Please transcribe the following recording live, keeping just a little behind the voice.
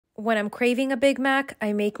When I'm craving a Big Mac,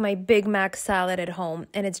 I make my Big Mac salad at home,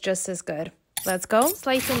 and it's just as good. Let's go.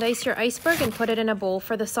 Slice and dice your iceberg and put it in a bowl.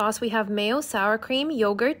 For the sauce, we have mayo, sour cream,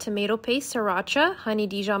 yogurt, tomato paste, sriracha, honey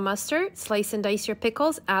Dijon mustard. Slice and dice your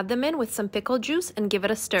pickles, add them in with some pickle juice, and give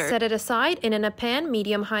it a stir. Set it aside, in a pan,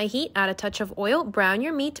 medium-high heat, add a touch of oil, brown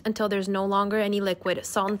your meat until there's no longer any liquid.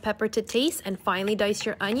 Salt and pepper to taste, and finally dice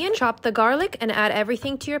your onion. Chop the garlic, and add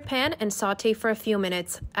everything to your pan and saute for a few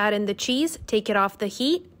minutes. Add in the cheese, take it off the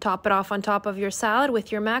heat, top it off on top of your salad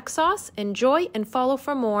with your mac sauce. Enjoy and follow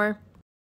for more.